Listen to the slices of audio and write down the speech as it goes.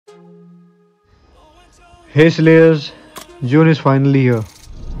Hey Slayers, June is finally here.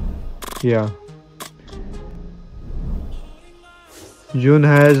 Yeah, June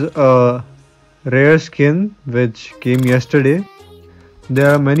has a rare skin which came yesterday. There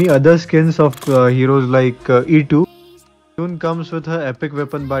are many other skins of heroes like E2. June comes with her epic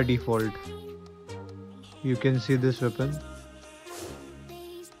weapon by default. You can see this weapon.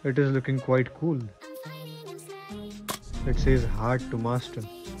 It is looking quite cool. It says hard to master.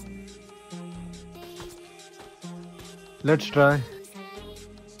 Let's try.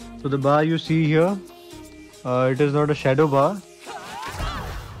 So the bar you see here, it is not a shadow bar.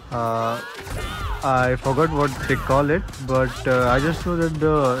 I forgot what they call it, but I just know that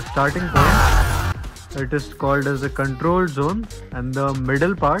the starting point, it is called as the control zone, and the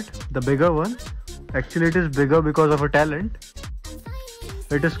middle part, the bigger one, actually it is bigger because of a talent.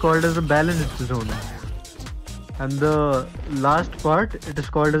 It is called as the balanced zone, and the last part, it is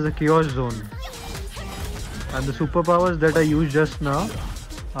called as the chaos zone. And the superpowers that I used just now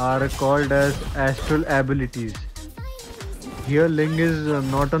are called as astral abilities. Here Ling is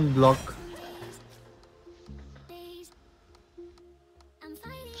not on block,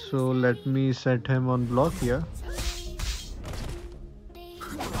 so let me set him on block here.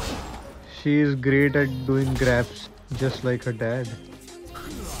 She is great at doing grabs, just like her dad.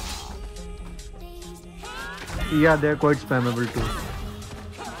 Yeah, they are quite spammable too.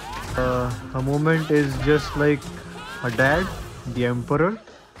 Her movement is just like her dad, the Emperor.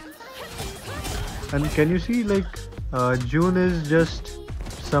 And can you see, like, June is just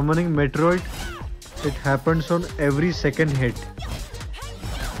summoning Metroid. It happens on every second hit.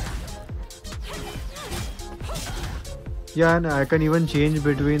 Yeah, and I can even change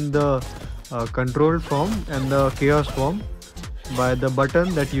between the control form and the chaos form by the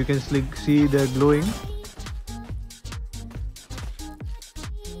button that you can see they're glowing.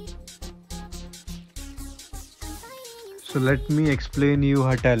 So let me explain you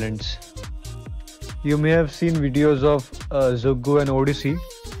her talents. You may have seen videos of Zuggo and Odyssey.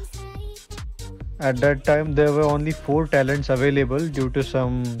 At that time there were only 4 talents available due to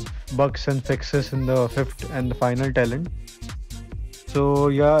some bugs and fixes in the 5th and the final talent. So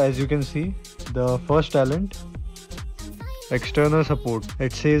yeah, as you can see, the first talent, external support.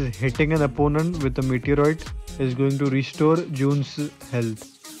 It says hitting an opponent with a meteoroid is going to restore June's health.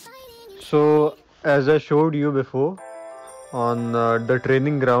 So as I showed you before on the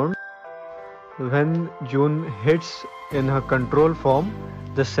training ground, when June hits in her control form,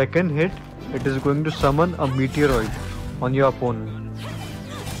 the second hit, it is going to summon a meteoroid on your opponent.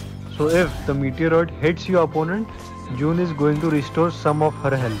 So if the meteoroid hits your opponent, June is going to restore some of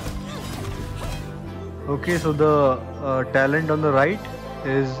her health. Okay, so the talent on the right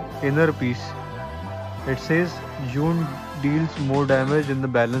is inner peace. It says June deals more damage in the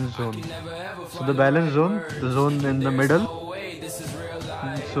balance zone. So the balance zone, the zone in the middle.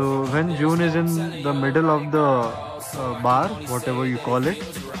 So when June is in the middle of the bar, whatever you call it,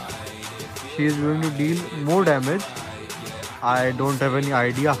 she is going to deal more damage. I don't have any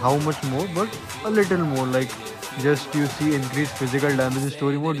idea how much more, but a little more, like just you see increased physical damage in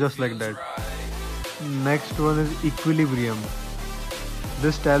story mode, just like that. Next one is equilibrium.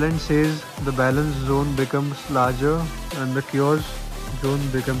 This talent says the balance zone becomes larger and the chaos zone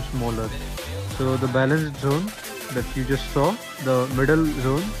becomes smaller. So the balanced zone that you just saw, the middle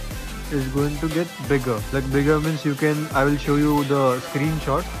zone, is going to get bigger. Like bigger means I will show you the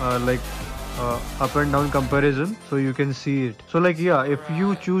screenshot, up and down comparison, so you can see it. So like, yeah, if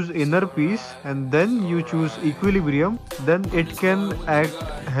you choose inner peace and then you choose equilibrium, then it can act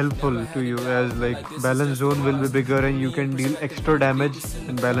helpful to you, as like balance zone will be bigger and you can deal extra damage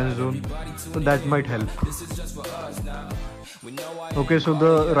in balance zone, so that might help. Okay, so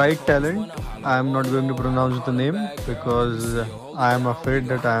the right talent, I am not going to pronounce the name because I am afraid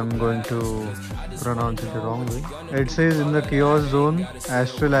that I am going to pronounce it the wrong way. It says in the chaos zone,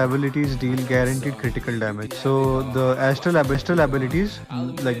 astral abilities deal guaranteed critical damage. So the astral abilities,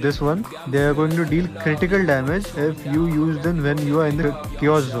 like this one, they are going to deal critical damage if you use them when you are in the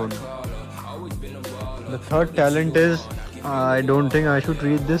chaos zone. The third talent is, I don't think I should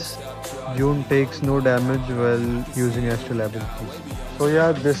read this. June takes no damage while using astral abilities. So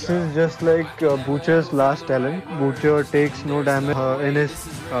yeah, this is just like Butcher's last talent. Butcher takes no damage in his,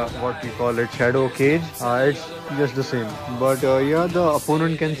 what we call it, shadow cage. It's just the same. But yeah, the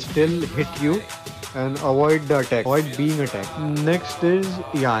opponent can still hit you and avoid the attack, avoid being attacked. Next is,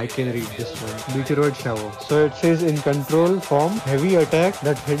 yeah, I can read this one, meteoroid shower. So it says in control form, heavy attack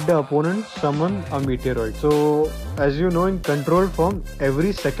that hit the opponent, summon a meteoroid. So as you know, in control form,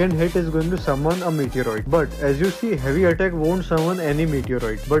 every second hit is going to summon a meteoroid. But as you see, heavy attack won't summon any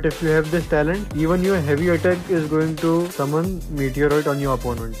meteoroid. But if you have this talent, even your heavy attack is going to summon meteoroid on your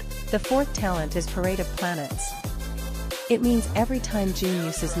opponent. The fourth talent is Parade of Planets. It means every time June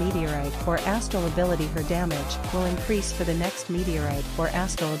uses meteorite or astral ability, her damage will increase for the next meteorite or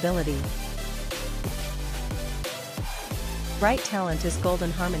astral ability. Right talent is Golden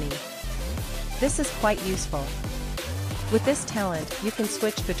Harmony. This is quite useful. With this talent, you can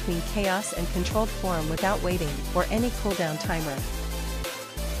switch between chaos and controlled form without waiting or any cooldown timer.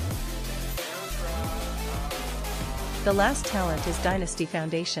 The last talent is Dynasty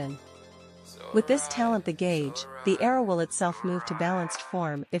Foundation. With this talent, the gauge, the arrow will itself move to balanced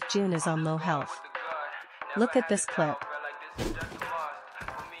form if June is on low health. Look at this clip.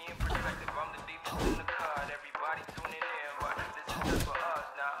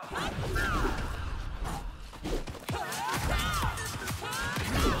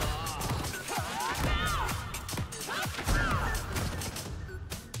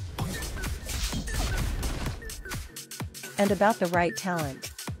 And about the right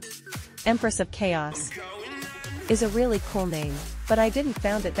talent. Empress of Chaos is a really cool name, but I didn't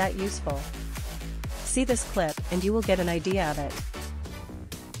found it that useful. See this clip and you will get an idea of it.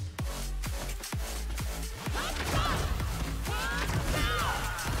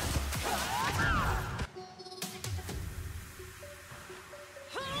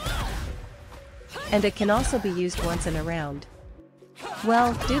 And it can also be used once in a round.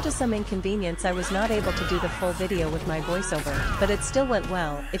 Well, due to some inconvenience I was not able to do the full video with my voiceover, but it still went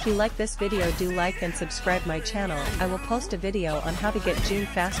well. If you like this video, do like and subscribe my channel. I will post a video on how to get June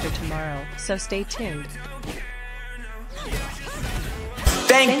faster tomorrow, so stay tuned.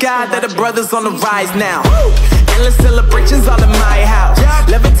 Thank God that the brothers on the rise now. Endless celebrations all in my house.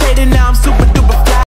 Levitating now, I'm super duper